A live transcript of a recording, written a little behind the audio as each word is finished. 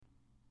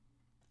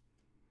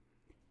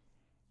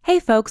Hey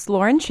folks,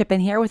 Lauren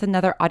Shippen here with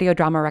another audio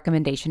drama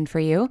recommendation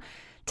for you.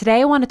 Today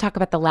I want to talk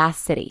about The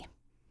Last City.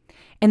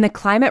 In the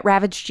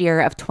climate-ravaged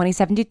year of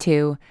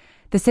 2072,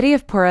 the city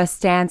of Pura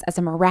stands as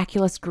a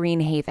miraculous green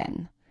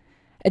haven,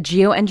 a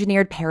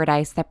geoengineered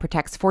paradise that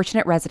protects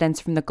fortunate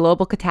residents from the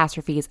global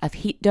catastrophes of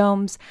heat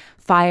domes,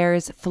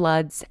 fires,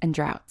 floods, and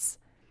droughts.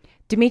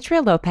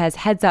 Demetria Lopez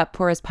heads up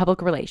Pura's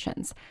public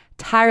relations,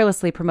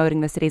 tirelessly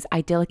promoting the city's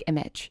idyllic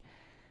image.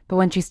 But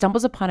when she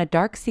stumbles upon a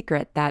dark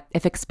secret that,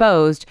 if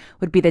exposed,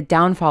 would be the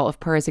downfall of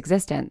Pura's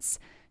existence,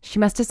 she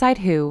must decide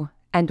who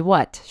and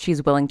what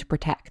she's willing to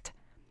protect.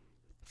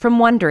 From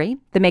Wondery,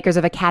 the makers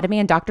of Academy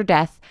and Dr.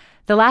 Death,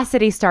 The Last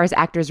City stars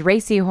actors Ray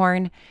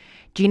Seahorn,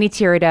 Jeannie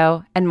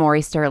Tirado, and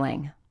Maury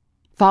Sterling.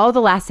 Follow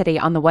The Last City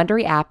on the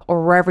Wondery app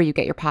or wherever you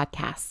get your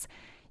podcasts.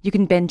 You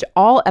can binge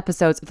all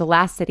episodes of The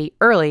Last City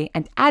early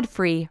and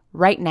ad-free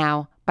right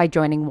now by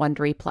joining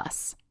Wondery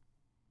Plus.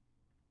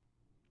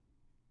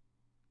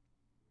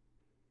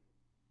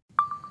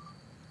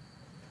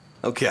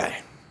 Okay,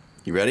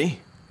 you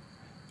ready?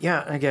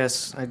 Yeah, I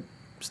guess. I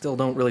still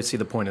don't really see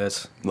the point of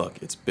this.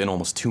 Look, it's been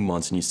almost 2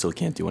 months and you still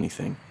can't do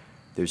anything.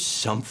 There's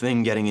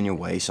something getting in your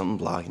way, something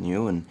blocking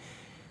you, and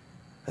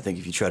I think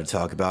if you try to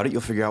talk about it,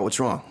 you'll figure out what's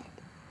wrong.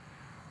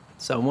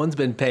 Someone's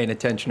been paying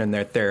attention in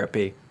their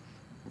therapy.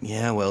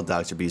 Yeah, well,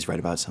 Dr. B's right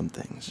about some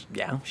things.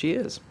 Yeah, she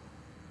is.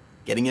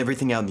 Getting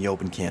everything out in the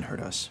open can't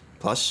hurt us.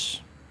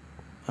 Plus,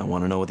 I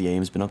want to know what the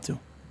AM's been up to.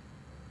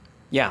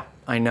 Yeah,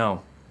 I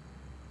know.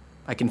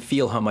 I can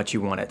feel how much you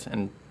want it,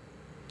 and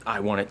I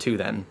want it too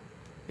then.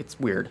 It's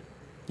weird.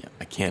 Yeah,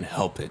 I can't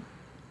help it.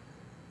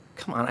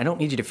 Come on, I don't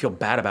need you to feel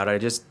bad about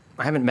it.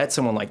 I haven't met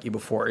someone like you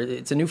before.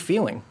 It's a new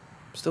feeling.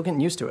 I'm still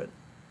getting used to it.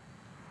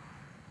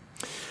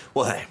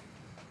 Well, hey,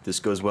 if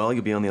this goes well,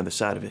 you'll be on the other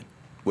side of it.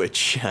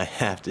 Which, I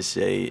have to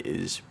say,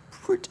 is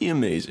pretty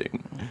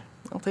amazing.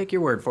 I'll take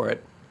your word for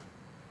it.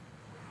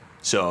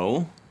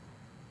 So?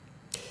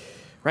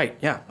 Right,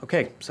 yeah,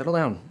 okay, settle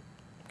down.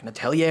 I'm gonna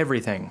tell you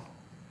everything.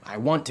 I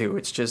want to,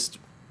 it's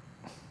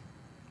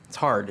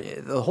hard.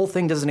 The whole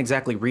thing doesn't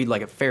exactly read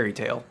like a fairy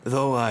tale.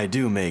 Though I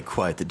do make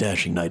quite the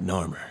dashing knight in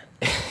armor.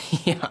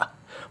 Yeah,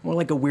 more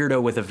like a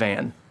weirdo with a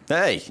van.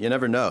 Hey, you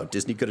never know.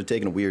 Disney could have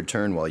taken a weird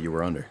turn while you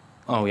were under.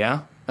 Oh,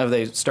 yeah? Have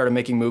they started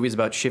making movies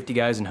about shifty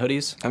guys in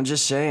hoodies? I'm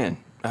just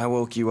saying. I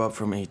woke you up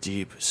from a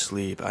deep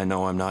sleep. I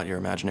know I'm not your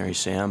imaginary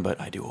Sam, but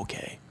I do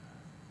okay.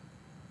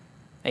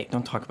 Hey,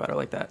 don't talk about her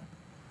like that.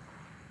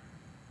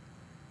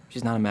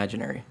 She's not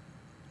imaginary.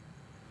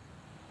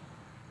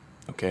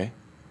 Okay.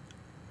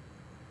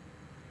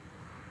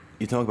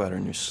 You talk about her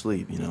in your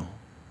sleep, you know.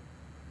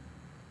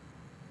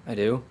 I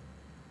do?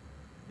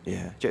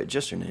 Yeah,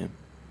 just her name.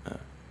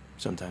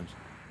 Sometimes.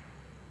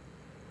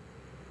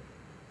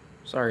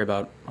 Sorry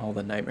about all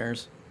the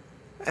nightmares.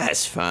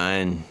 That's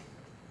fine.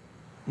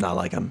 Not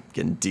like I'm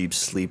getting deep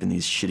sleep in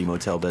these shitty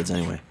motel beds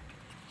anyway.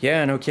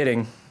 Yeah, no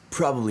kidding.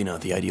 Probably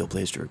not the ideal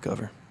place to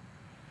recover.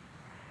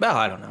 Well,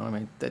 I don't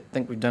know. I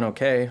think we've done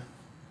okay.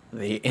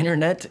 The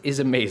internet is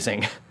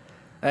amazing.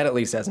 That at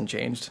least hasn't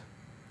changed.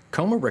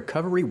 Coma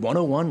Recovery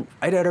 101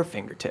 right at our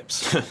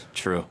fingertips.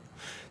 True.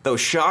 Though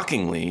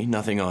shockingly,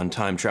 nothing on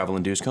time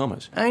travel-induced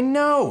comas. I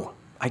know!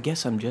 I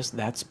guess I'm just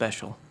that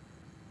special.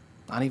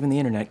 Not even the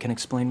internet can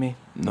explain me.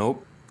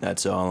 Nope,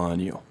 that's all on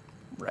you.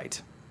 Right.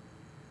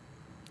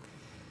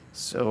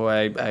 So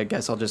I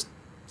guess I'll just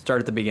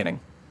start at the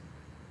beginning.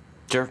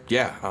 Sure,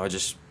 yeah, I'll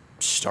just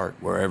start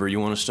wherever you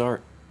want to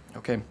start.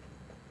 Okay.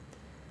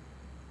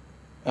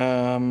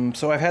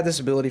 So I've had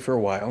this ability for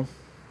a while.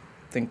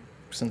 I think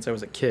since I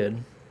was a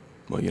kid.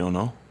 Well, you don't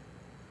know?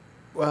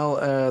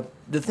 Well,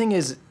 the thing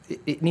is,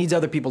 it needs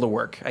other people to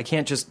work. I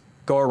can't just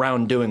go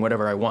around doing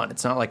whatever I want.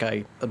 It's not like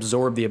I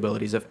absorb the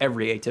abilities of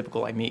every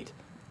atypical I meet.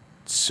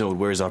 So it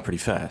wears off pretty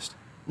fast.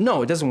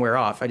 No, it doesn't wear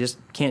off. I just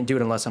can't do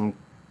it unless I'm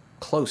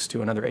close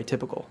to another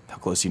atypical. How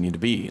close do you need to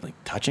be? Like,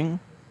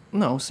 touching?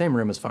 No, same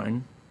room is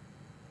fine.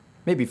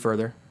 Maybe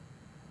further.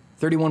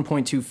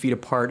 31.2 feet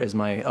apart is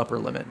my upper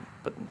limit,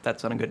 but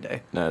that's on a good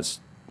day.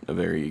 That's a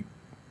very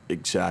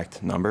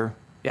exact number.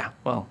 Yeah,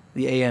 well,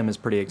 the AM is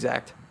pretty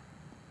exact.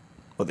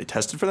 Well, they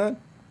tested for that?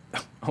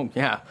 Oh,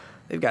 yeah.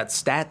 They've got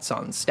stats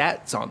on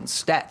stats on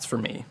stats for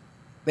me.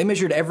 They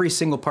measured every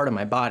single part of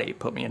my body,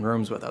 put me in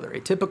rooms with other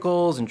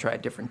atypicals, and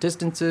tried different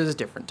distances,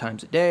 different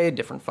times a day,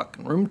 different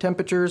fucking room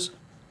temperatures.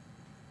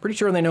 Pretty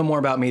sure they know more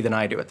about me than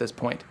I do at this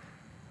point.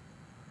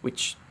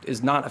 Which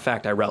is not a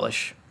fact I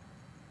relish.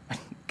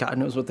 God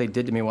knows what they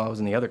did to me while I was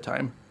in the other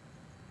time.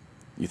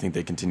 You think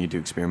they continued to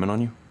experiment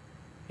on you?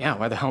 Yeah,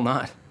 why the hell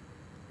not?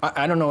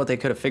 I don't know what they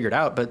could have figured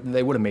out, but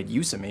they would have made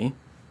use of me.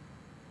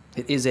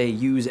 It is a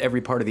use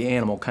every part of the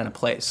animal kind of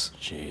place.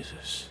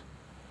 Jesus.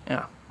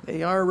 Yeah,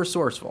 they are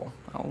resourceful.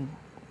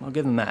 I'll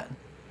give them that.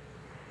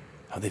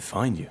 How'd they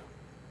find you?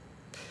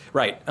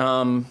 Right,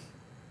 I'm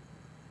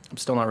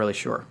still not really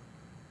sure.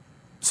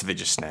 So they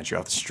just snatch you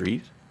off the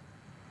street?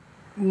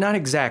 Not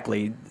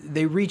exactly.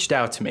 They reached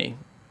out to me.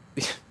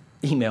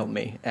 Emailed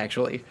me,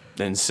 actually.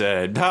 Then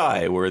said,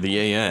 "Hi, we're the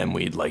AM.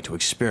 We'd like to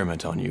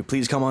experiment on you.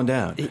 Please come on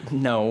down."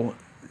 No,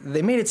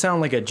 They made it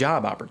sound like a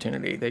job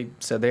opportunity. They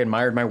said they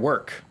admired my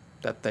work,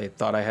 that they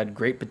thought I had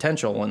great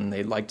potential, and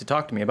they'd like to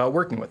talk to me about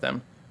working with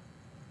them.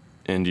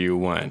 And you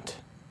went.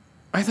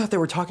 I thought they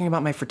were talking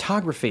about my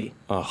photography.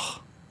 Ugh.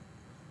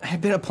 I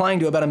had been applying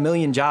to about 1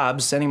 million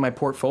jobs, sending my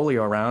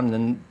portfolio around,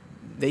 and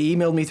they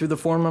emailed me through the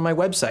form on my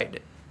website.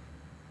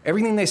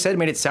 Everything they said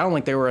made it sound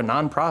like they were a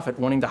nonprofit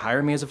wanting to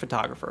hire me as a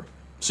photographer.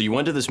 So you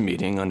went to this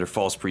meeting under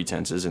false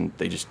pretenses and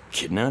they just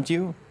kidnapped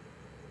you?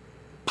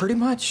 Pretty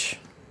much.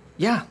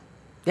 Yeah.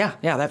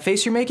 That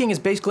face you're making is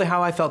basically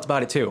how I felt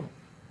about it, too.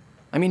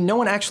 I mean, no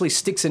one actually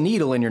sticks a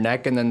needle in your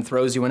neck and then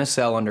throws you in a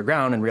cell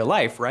underground in real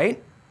life,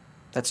 right?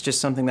 That's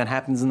just something that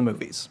happens in the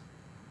movies.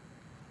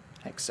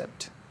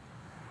 Except,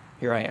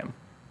 here I am.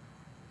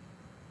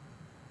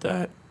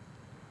 That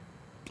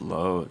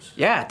blows.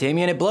 Yeah,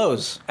 Damien, it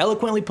blows.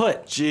 Eloquently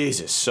put.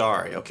 Jesus,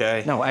 sorry,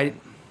 okay? No, I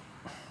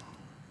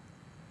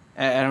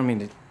don't mean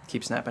to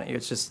keep snapping at you.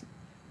 It's just,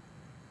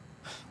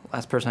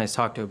 last person I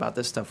talked to about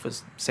this stuff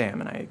was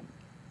Sam, and I...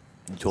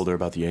 You told her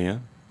about the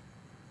AM?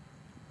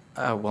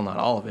 Well, not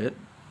all of it.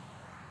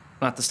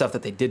 Not the stuff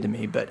that they did to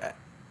me, but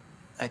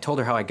I told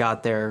her how I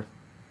got there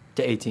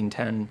to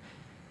 1810,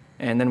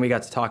 and then we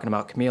got to talking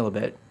about Camille a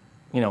bit.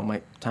 You know,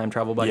 my time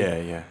travel buddy.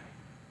 Yeah.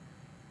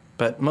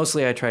 But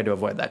mostly I tried to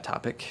avoid that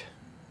topic.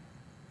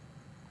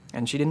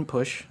 And she didn't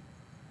push.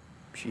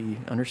 She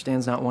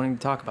understands not wanting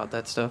to talk about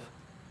that stuff.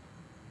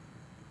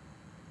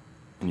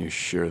 And you're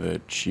sure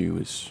that she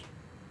was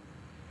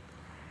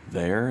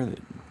there? That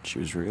she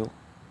was real?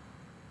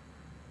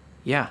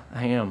 Yeah,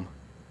 I am.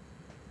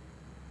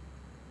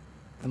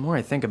 The more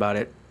I think about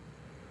it,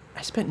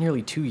 I spent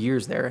nearly 2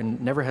 years there and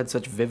never had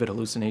such vivid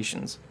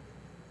hallucinations.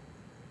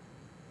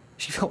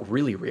 She felt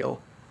really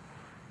real.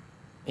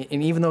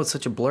 And even though it's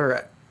such a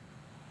blur,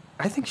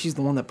 I think she's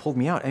the one that pulled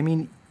me out. I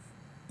mean,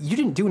 you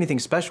didn't do anything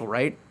special,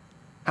 right?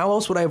 How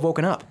else would I have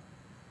woken up?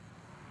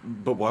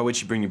 But why would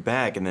she bring you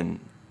back and then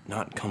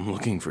not come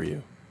looking for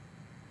you?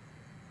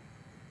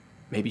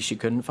 Maybe she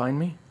couldn't find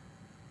me?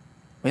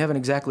 We haven't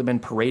exactly been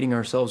parading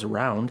ourselves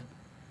around.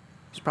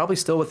 She's probably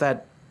still with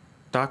that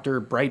Dr.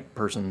 Bright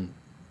person,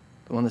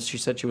 the one that she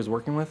said she was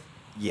working with.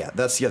 Yeah,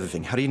 that's the other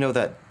thing. How do you know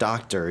that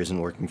doctor isn't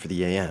working for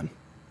the AM?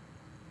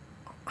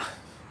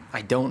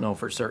 I don't know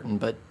for certain,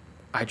 but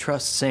I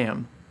trust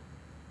Sam.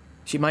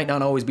 She might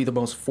not always be the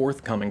most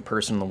forthcoming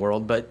person in the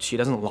world, but she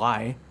doesn't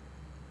lie.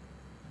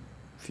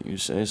 If you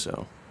say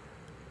so.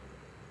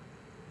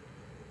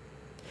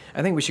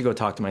 I think we should go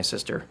talk to my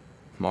sister.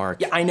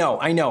 Mark. Yeah, I know,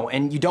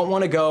 and you don't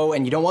want to go,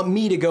 and you don't want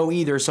me to go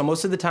either, so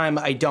most of the time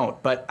I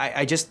don't, but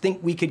I just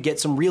think we could get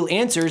some real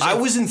answers. I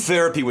was in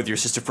therapy with your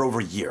sister for over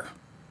a year.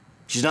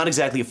 She's not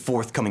exactly a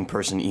forthcoming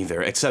person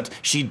either, except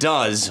she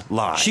does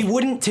lie. She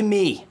wouldn't to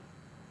me.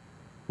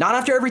 Not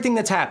after everything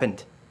that's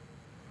happened.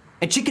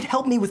 And she could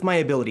help me with my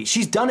ability.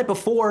 She's done it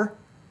before.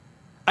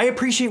 I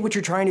appreciate what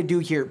you're trying to do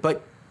here,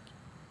 but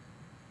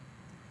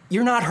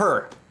you're not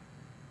her.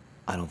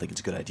 I don't think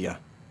it's a good idea.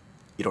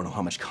 You don't know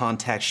how much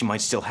contact she might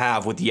still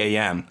have with the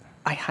AM.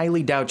 I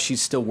highly doubt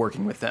she's still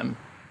working with them.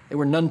 They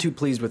were none too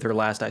pleased with her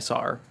last I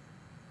saw her.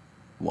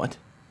 What?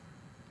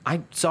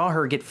 I saw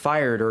her get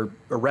fired or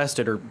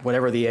arrested or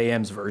whatever the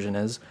AM's version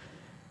is.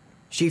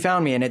 She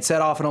found me and it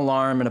set off an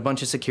alarm and a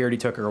bunch of security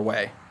took her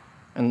away.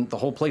 And the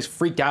whole place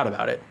freaked out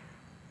about it.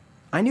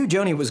 I knew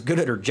Joni was good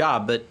at her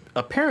job, but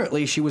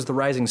apparently she was the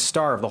rising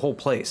star of the whole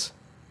place.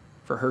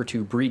 For her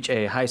to breach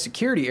a high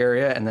security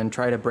area and then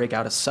try to break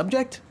out a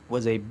subject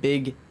was a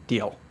big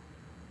deal.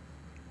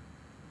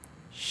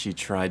 She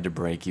tried to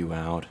break you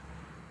out.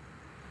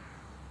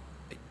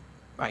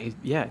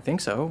 Yeah, I think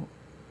so.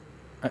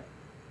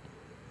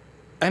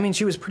 I mean,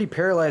 she was pretty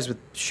paralyzed with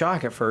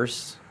shock at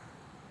first,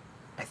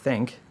 I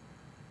think.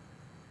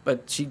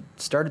 But she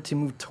started to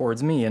move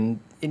towards me, and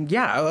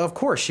yeah, of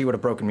course she would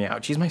have broken me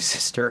out. She's my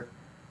sister.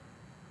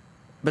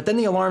 But then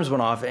the alarms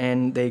went off,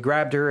 and they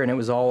grabbed her, and it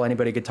was all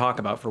anybody could talk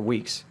about for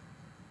weeks.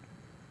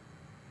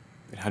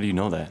 How do you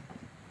know that?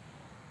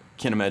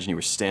 Can't imagine you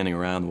were standing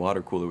around the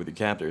water cooler with your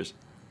captors.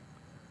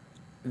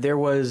 There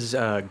was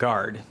a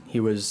guard. He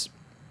was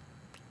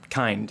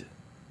kind.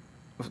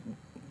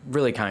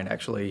 Really kind,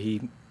 actually.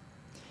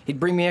 He'd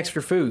bring me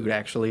extra food,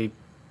 actually.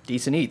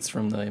 Decent eats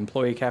from the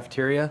employee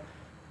cafeteria.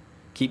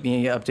 Keep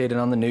me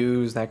updated on the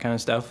news, that kind of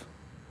stuff.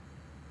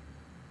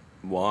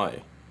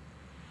 Why?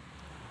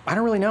 I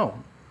don't really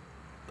know.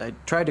 I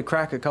tried to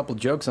crack a couple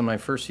jokes on my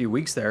first few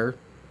weeks there.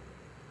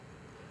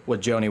 What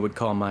Joni would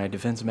call my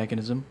defense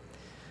mechanism.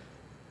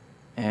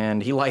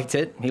 And he liked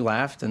it. He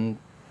laughed, and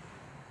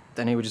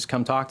then he would just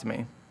come talk to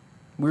me.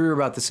 We were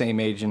about the same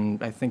age,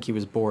 and I think he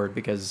was bored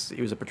because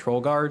he was a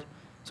patrol guard.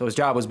 So his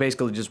job was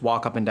basically just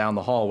walk up and down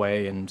the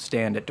hallway and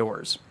stand at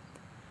doors.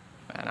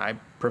 And I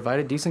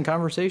provided decent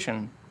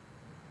conversation.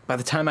 By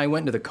the time I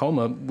went into the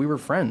coma, we were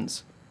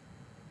friends.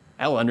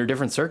 Hell, under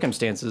different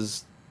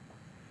circumstances,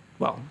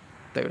 well,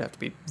 they would have to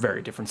be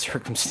very different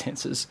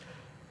circumstances.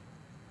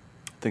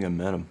 I think I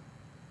met him.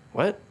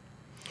 What?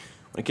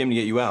 When I came to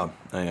get you out,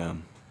 I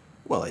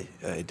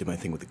did my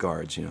thing with the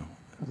guards, you know.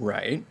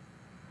 Right.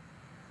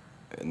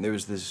 And there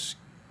was this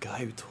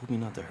guy who told me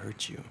not to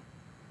hurt you.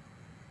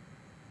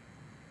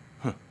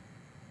 Huh.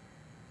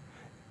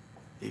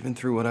 Even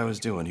through what I was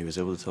doing, he was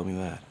able to tell me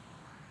that.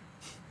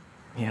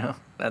 Yeah,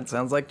 that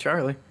sounds like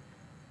Charlie.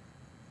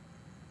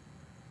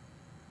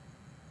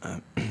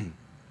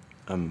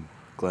 I'm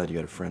glad you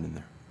got a friend in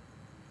there.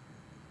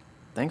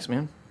 Thanks,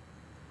 man.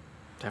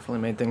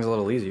 Definitely made things a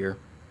little easier.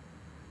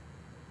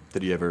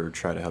 Did he ever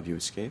try to help you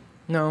escape?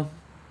 No,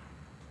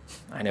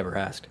 I never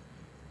asked.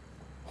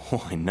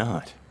 Why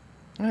not?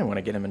 I didn't want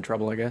to get him in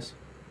trouble, I guess.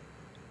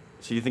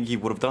 So you think he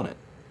would have done it?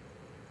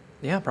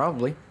 Yeah,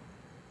 probably.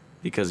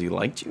 Because he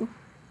liked you?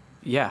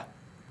 Yeah.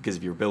 Because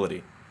of your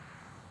ability?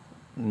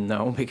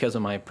 No, because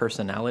of my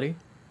personality.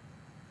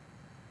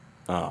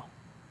 Oh.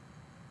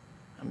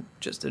 I'm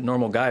just a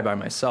normal guy by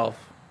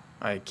myself.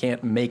 I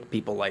can't make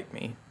people like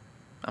me.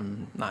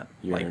 I'm not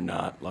You're like...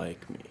 not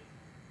like me.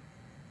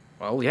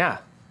 Well, yeah.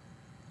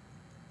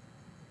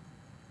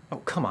 Oh,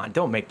 come on,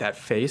 don't make that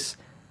face.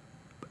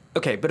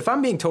 Okay, but if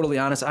I'm being totally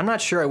honest, I'm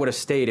not sure I would have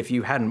stayed if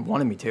you hadn't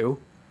wanted me to.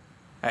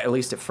 At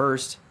least at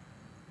first.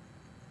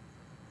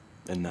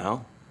 And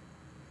now?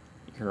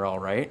 You're all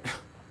right.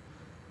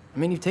 I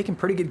mean, you've taken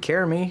pretty good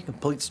care of me,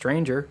 complete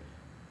stranger.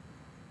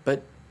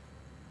 But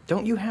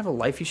don't you have a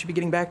life you should be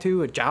getting back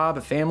to? A job,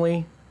 a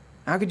family?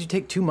 How could you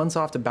take 2 months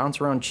off to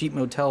bounce around cheap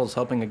motels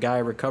helping a guy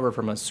recover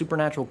from a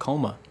supernatural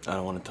coma? I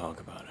don't want to talk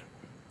about it.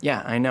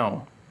 Yeah, I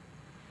know.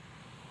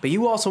 But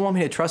you also want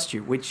me to trust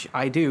you, which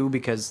I do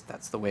because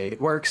that's the way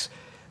it works.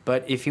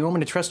 But if you want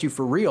me to trust you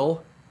for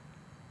real,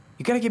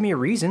 you gotta give me a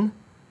reason.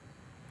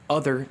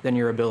 Other than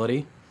your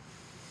ability.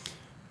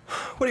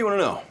 What do you want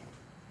to know?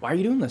 Why are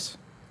you doing this?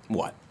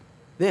 What?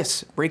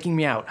 This, breaking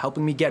me out,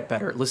 helping me get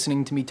better,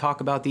 listening to me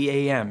talk about the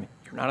AM.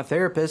 You're not a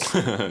therapist.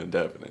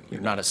 Definitely.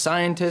 You're not a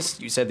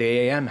scientist. You said the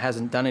AM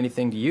hasn't done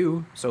anything to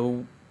you,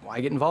 so why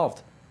get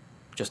involved?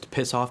 Just to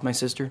piss off my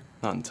sister?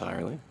 Not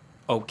entirely.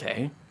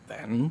 Okay,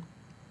 then.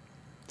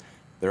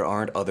 There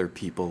aren't other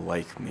people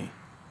like me.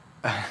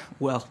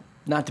 Well,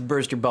 not to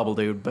burst your bubble,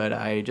 dude, but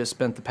I just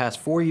spent the past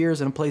 4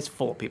 years in a place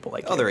full of people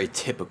like you. Other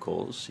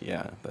atypicals,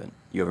 yeah, but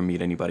you ever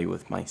meet anybody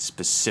with my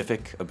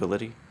specific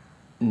ability?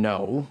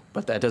 No,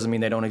 but that doesn't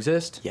mean they don't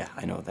exist. Yeah,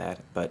 I know that,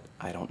 but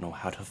I don't know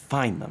how to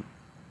find them.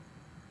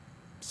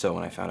 So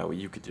when I found out what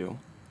you could do...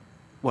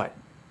 What?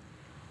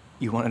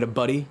 You wanted a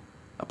buddy?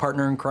 A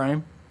partner in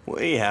crime?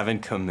 We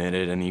haven't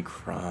committed any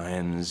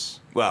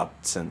crimes. Well,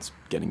 since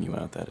getting you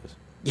out, that is.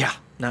 Yeah,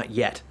 not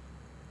yet.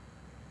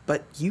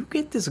 But you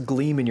get this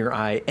gleam in your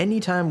eye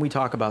anytime we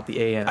talk about the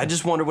AM. I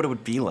just wonder what it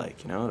would be like,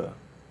 to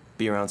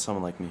be around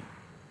someone like me.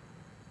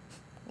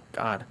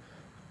 God,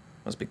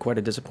 must be quite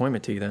a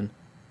disappointment to you then.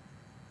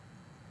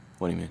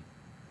 What do you mean?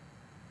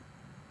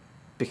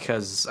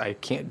 Because I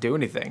can't do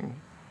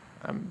anything.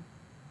 I'm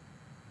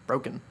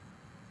broken.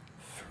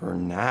 For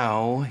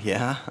now,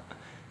 yeah.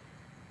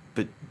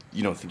 But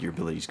you don't think your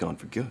ability's gone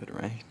for good,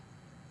 right?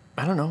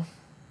 I don't know.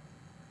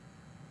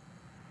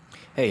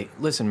 Hey,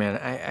 listen, man,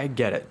 I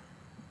get it.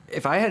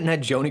 If I hadn't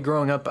had Joni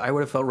growing up, I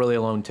would have felt really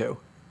alone too.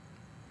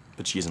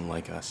 But she isn't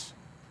like us.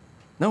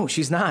 No,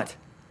 she's not.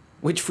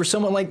 Which for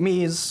someone like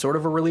me is sort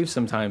of a relief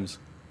sometimes.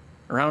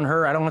 Around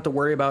her, I don't have to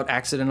worry about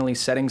accidentally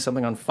setting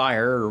something on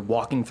fire or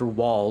walking through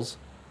walls.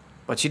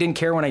 But she didn't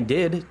care when I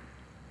did.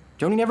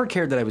 Joni never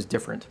cared that I was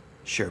different.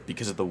 Sure,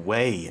 because of the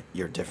way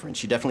you're different.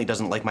 She definitely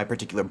doesn't like my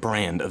particular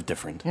brand of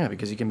different. Yeah,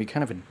 because you can be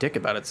kind of a dick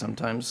about it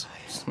sometimes.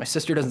 My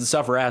sister doesn't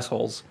suffer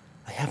assholes.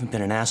 I haven't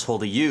been an asshole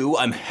to you.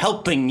 I'm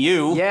helping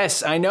you.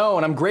 Yes, I know,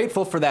 and I'm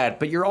grateful for that,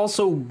 but you're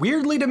also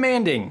weirdly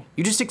demanding.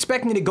 You just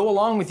expect me to go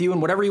along with you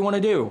in whatever you want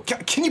to do.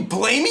 Can you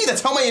blame me?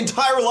 That's how my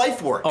entire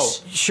life works.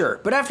 Oh,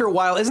 sure, but after a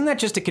while, isn't that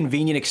just a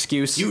convenient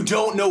excuse? You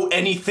don't know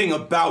anything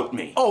about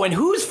me. Oh, and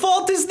whose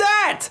fault is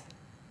that?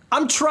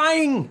 I'm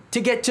trying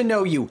to get to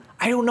know you.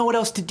 I don't know what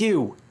else to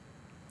do.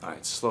 All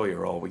right, slow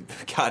your roll.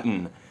 We've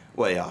gotten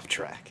way off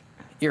track.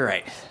 You're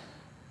right.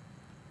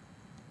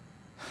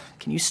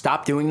 Can you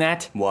stop doing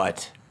that?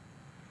 What?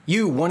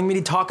 You wanting me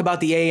to talk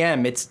about the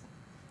AM, it's...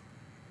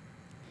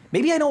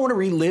 Maybe I don't want to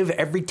relive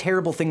every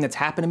terrible thing that's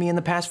happened to me in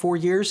the past 4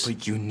 years.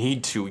 But you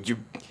need to. You're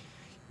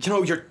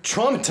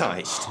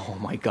traumatized. Oh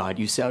my God,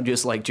 you sound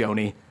just like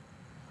Joni.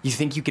 You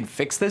think you can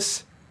fix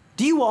this?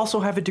 Do you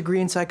also have a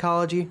degree in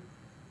psychology?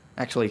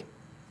 Actually,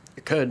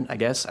 you could, I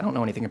guess. I don't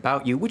know anything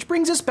about you, which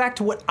brings us back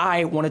to what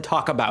I want to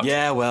talk about.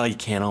 Yeah, well, you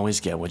can't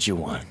always get what you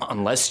want.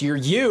 Unless you're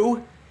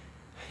you.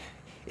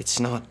 It's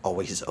not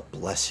always a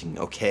blessing,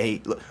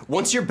 okay? Look,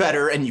 once you're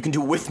better and you can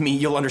do it with me,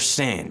 you'll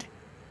understand.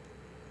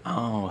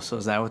 Oh, so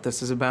is that what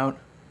this is about?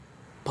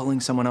 Pulling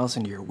someone else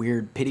into your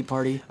weird pity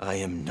party? I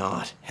am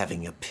not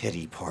having a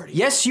pity party.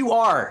 Yes, you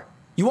are.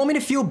 You want me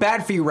to feel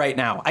bad for you right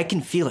now. I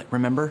can feel it,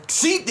 remember?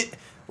 See?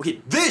 Okay,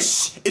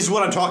 this is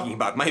what I'm talking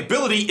about. My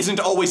ability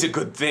isn't always a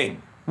good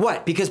thing.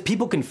 What, because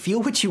people can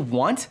feel what you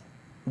want?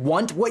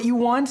 Want what you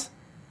want?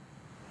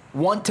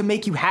 Want to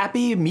make you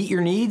happy, meet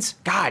your needs?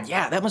 God,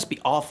 yeah, that must be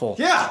awful.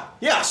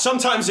 Yeah,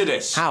 sometimes it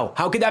is. How?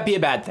 How could that be a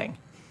bad thing?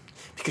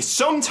 Because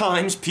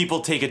sometimes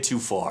people take it too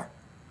far.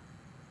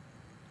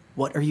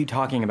 What are you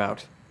talking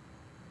about?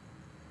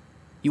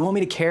 You want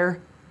me to care?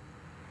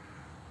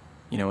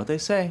 You know what they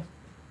say.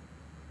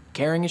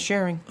 Caring is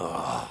sharing.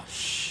 Oh,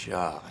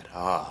 shut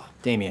up.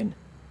 Damien.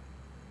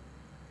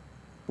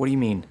 What do you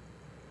mean?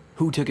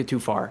 Who took it too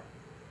far?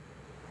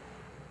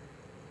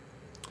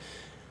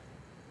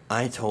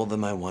 I told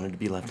them I wanted to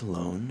be left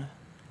alone,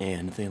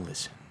 and they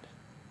listened.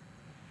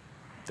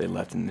 They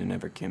left and they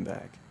never came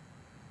back.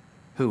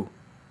 Who?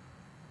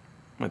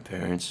 My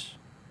parents.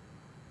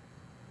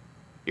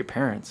 Your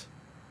parents?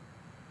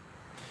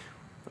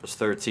 I was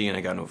 13,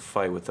 I got into a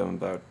fight with them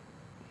about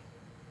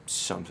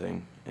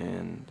something,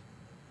 and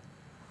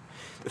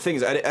the thing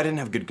is, I didn't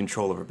have good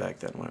control over back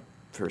then when it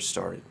first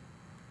started.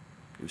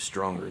 He was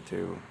stronger,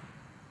 too.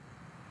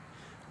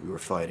 We were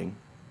fighting,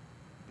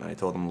 and I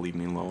told them to leave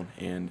me alone,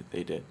 and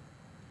they did.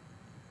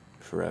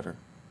 Forever.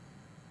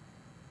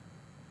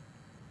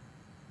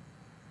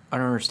 I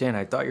don't understand.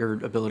 I thought your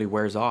ability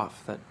wears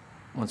off, that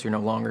once you're no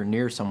longer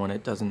near someone,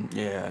 it doesn't...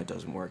 Yeah, it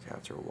doesn't work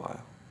after a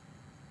while.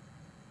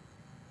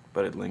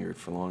 But it lingered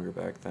for longer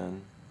back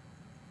then.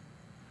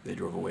 They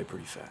drove away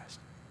pretty fast.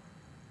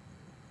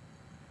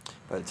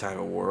 By the time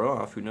it wore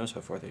off, who knows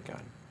how far they'd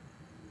gotten.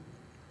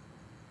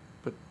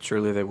 But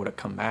surely they would have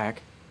come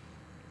back.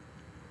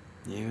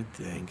 You'd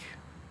think.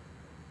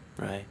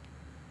 Right?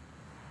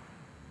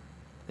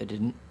 They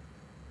didn't?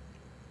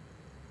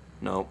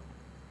 No.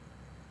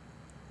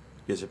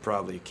 Because it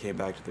probably came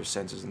back to their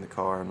senses in the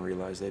car and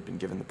realized they'd been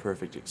given the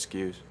perfect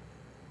excuse.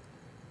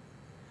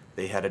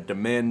 They had a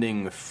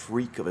demanding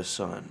freak of a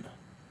son.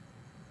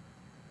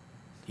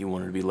 He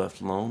wanted to be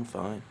left alone,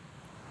 fine.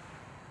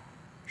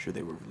 Sure,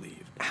 they were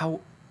relieved. How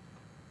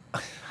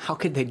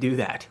could they do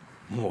that?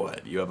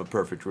 What, you have a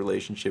perfect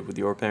relationship with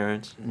your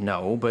parents?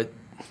 No, but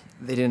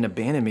they didn't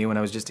abandon me when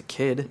I was just a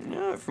kid.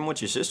 Yeah, from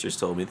what your sisters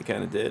told me, they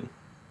kind of did.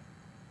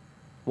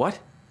 What?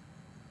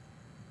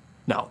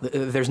 No,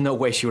 there's no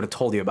way she would have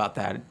told you about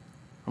that,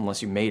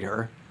 unless you made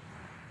her.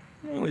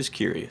 I was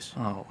curious.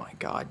 Oh my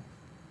God.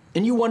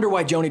 And you wonder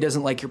why Joni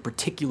doesn't like your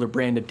particular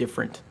brand of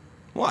different.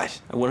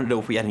 What? I wanted to know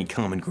if we had any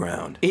common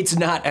ground. It's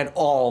not at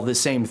all the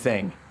same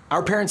thing.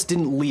 Our parents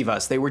didn't leave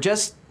us. They weren't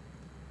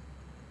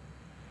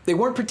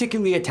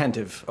particularly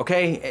attentive,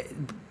 okay?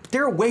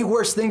 There are way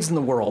worse things in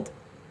the world.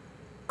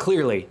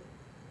 Clearly.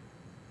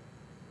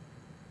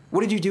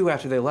 What did you do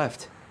after they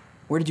left?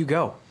 Where did you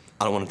go?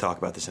 I don't want to talk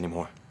about this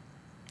anymore.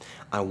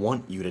 I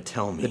want you to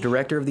tell me. The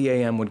director of the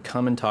AM would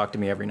come and talk to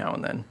me every now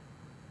and then.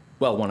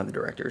 Well, one of the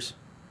directors.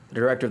 The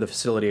director of the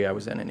facility I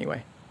was in,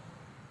 anyway.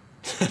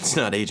 It's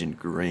not Agent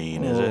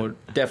Green, is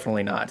it?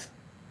 Definitely not.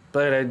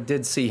 But I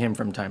did see him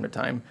from time to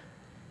time.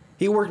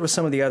 He worked with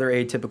some of the other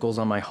atypicals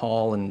on my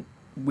hall, and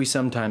we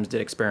sometimes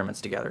did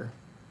experiments together.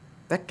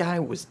 That guy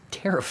was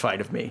terrified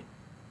of me.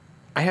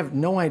 I have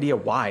no idea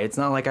why. It's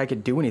not like I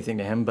could do anything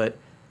to him, but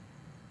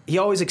he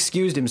always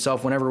excused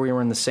himself whenever we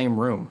were in the same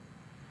room.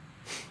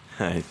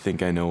 I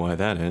think I know why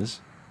that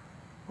is.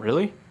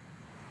 Really?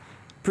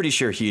 Pretty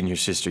sure he and your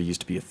sister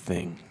used to be a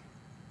thing.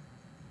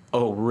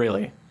 Oh,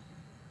 really?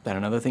 That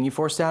another thing you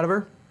forced out of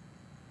her?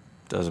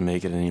 Doesn't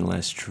make it any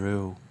less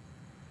true.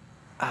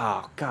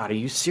 Oh, God, are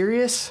you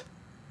serious?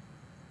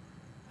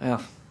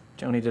 Well,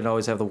 Joni did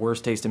always have the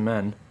worst taste in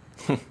men.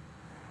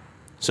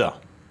 So,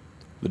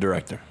 the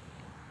director.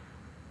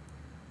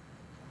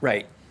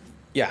 Right.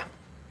 Yeah.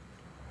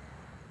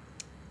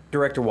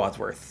 Director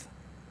Wadsworth.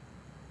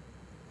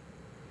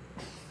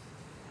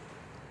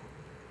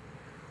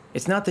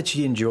 It's not that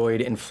she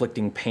enjoyed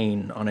inflicting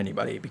pain on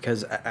anybody,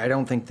 because I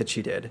don't think that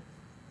she did.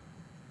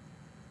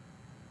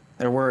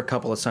 There were a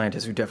couple of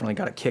scientists who definitely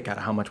got a kick out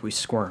of how much we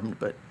squirmed,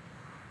 but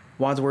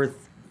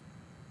Wadsworth,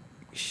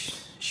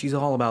 she's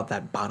all about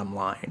that bottom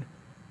line.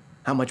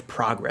 How much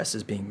progress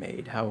is being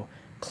made, how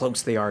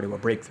close they are to a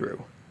breakthrough,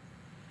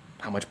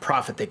 how much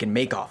profit they can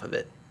make off of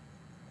it.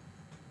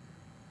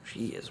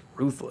 She is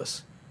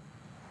ruthless,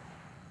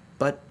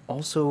 but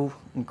also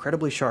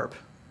incredibly sharp.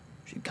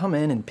 She'd come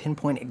in and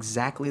pinpoint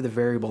exactly the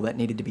variable that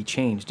needed to be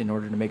changed in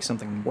order to make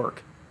something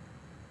work.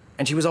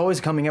 And she was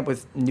always coming up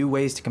with new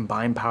ways to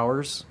combine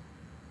powers,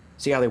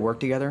 see how they work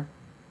together.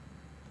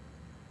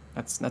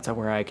 That's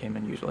where I came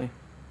in usually.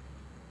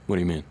 What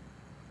do you mean?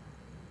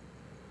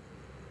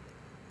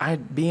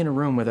 I'd be in a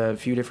room with a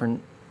few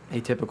different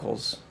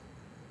atypicals,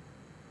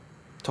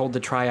 told to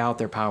try out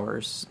their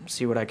powers,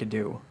 see what I could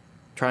do,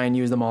 try and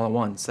use them all at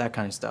once, that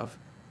kind of stuff.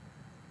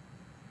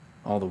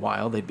 All the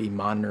while, they'd be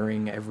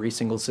monitoring every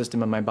single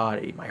system in my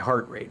body, my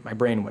heart rate, my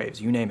brain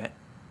waves, you name it.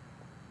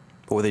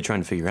 What were they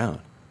trying to figure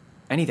out?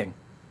 Anything.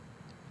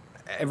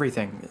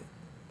 Everything.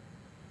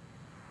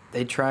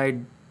 They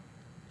tried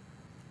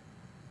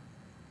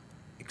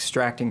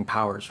extracting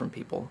powers from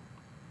people,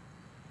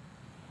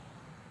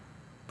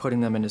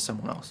 putting them into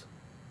someone else.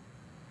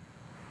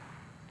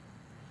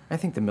 I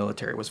think the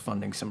military was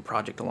funding some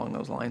project along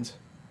those lines.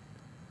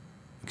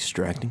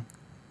 Extracting?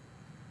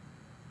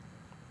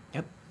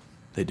 Yep.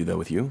 They do that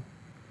with you?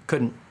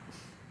 Couldn't.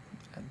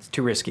 It's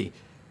too risky.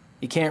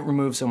 You can't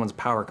remove someone's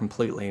power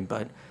completely,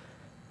 but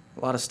a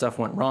lot of stuff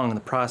went wrong in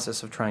the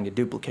process of trying to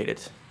duplicate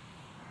it.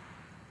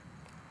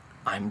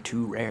 I'm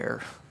too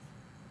rare.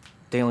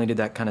 They only did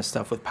that kind of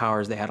stuff with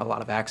powers they had a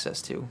lot of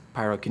access to.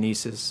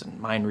 Pyrokinesis and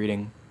mind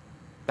reading,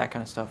 that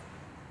kind of stuff.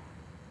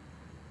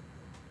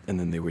 And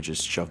then they would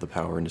just shove the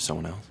power into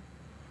someone else?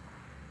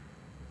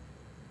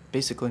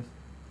 Basically.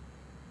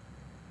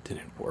 Did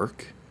it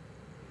work?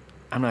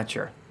 I'm not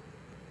sure.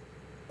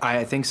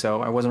 I think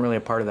so. I wasn't really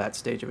a part of that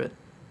stage of it.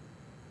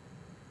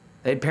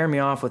 They'd pair me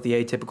off with the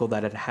atypical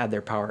that had had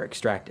their power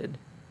extracted.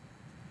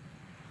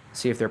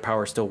 See if their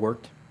power still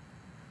worked.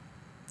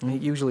 And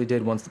it usually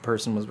did once the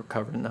person was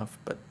recovered enough,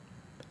 but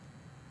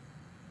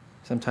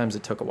sometimes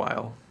it took a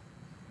while.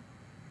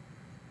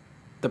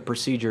 The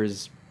procedure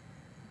is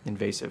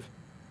invasive.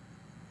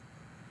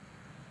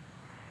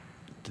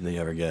 Did they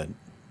ever get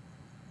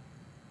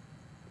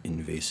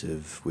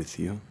invasive with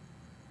you?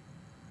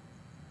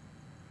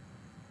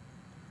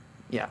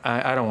 Yeah,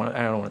 I don't want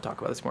to talk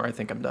about this more. I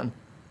think I'm done.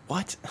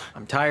 What?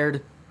 I'm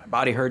tired, my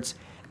body hurts,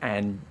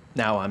 and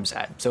now I'm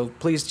sad. So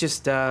please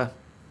just let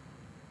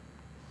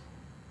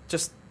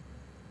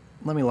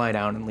me lie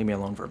down and leave me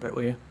alone for a bit,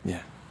 will you?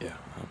 Yeah. Of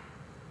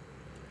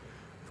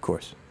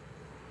course.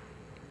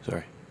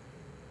 Sorry.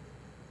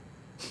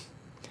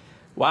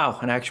 Wow,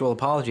 an actual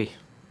apology.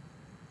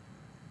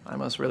 I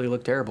must really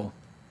look terrible.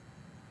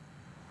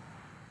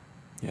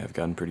 Yeah, I've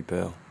gotten pretty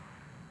pale.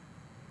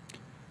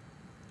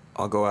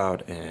 I'll go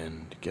out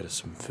and get us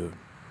some food.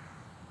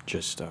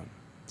 Just,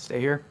 Stay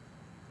here?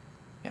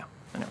 Yeah,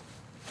 I know.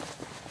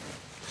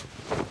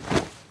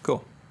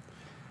 cool.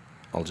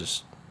 I'll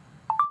just...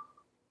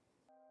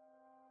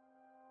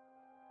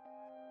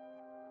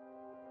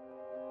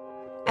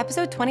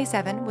 Episode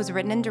 27 was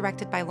written and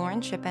directed by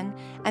Lauren Shippen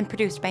and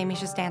produced by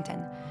Misha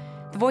Stanton.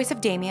 The voice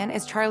of Damien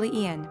is Charlie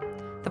Ian.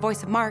 The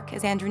voice of Mark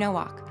is Andrew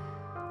Nowak.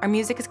 Our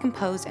music is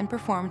composed and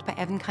performed by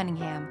Evan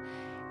Cunningham.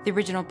 The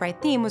original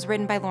Bright theme was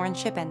written by Lauren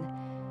Shippen.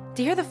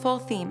 To hear the full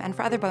theme and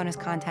for other bonus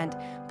content,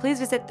 please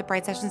visit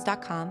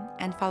thebrightsessions.com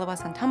and follow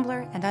us on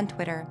Tumblr and on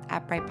Twitter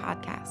 @Bright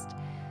Podcast.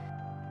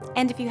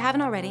 And if you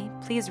haven't already,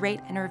 please rate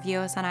and review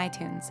us on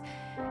iTunes.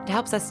 It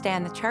helps us stay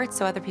on the charts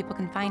so other people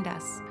can find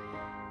us.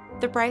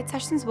 The Bright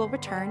Sessions will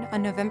return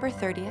on November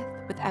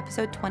 30th with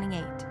episode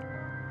 28.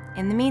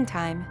 In the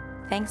meantime,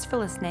 thanks for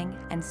listening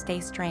and stay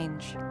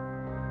strange.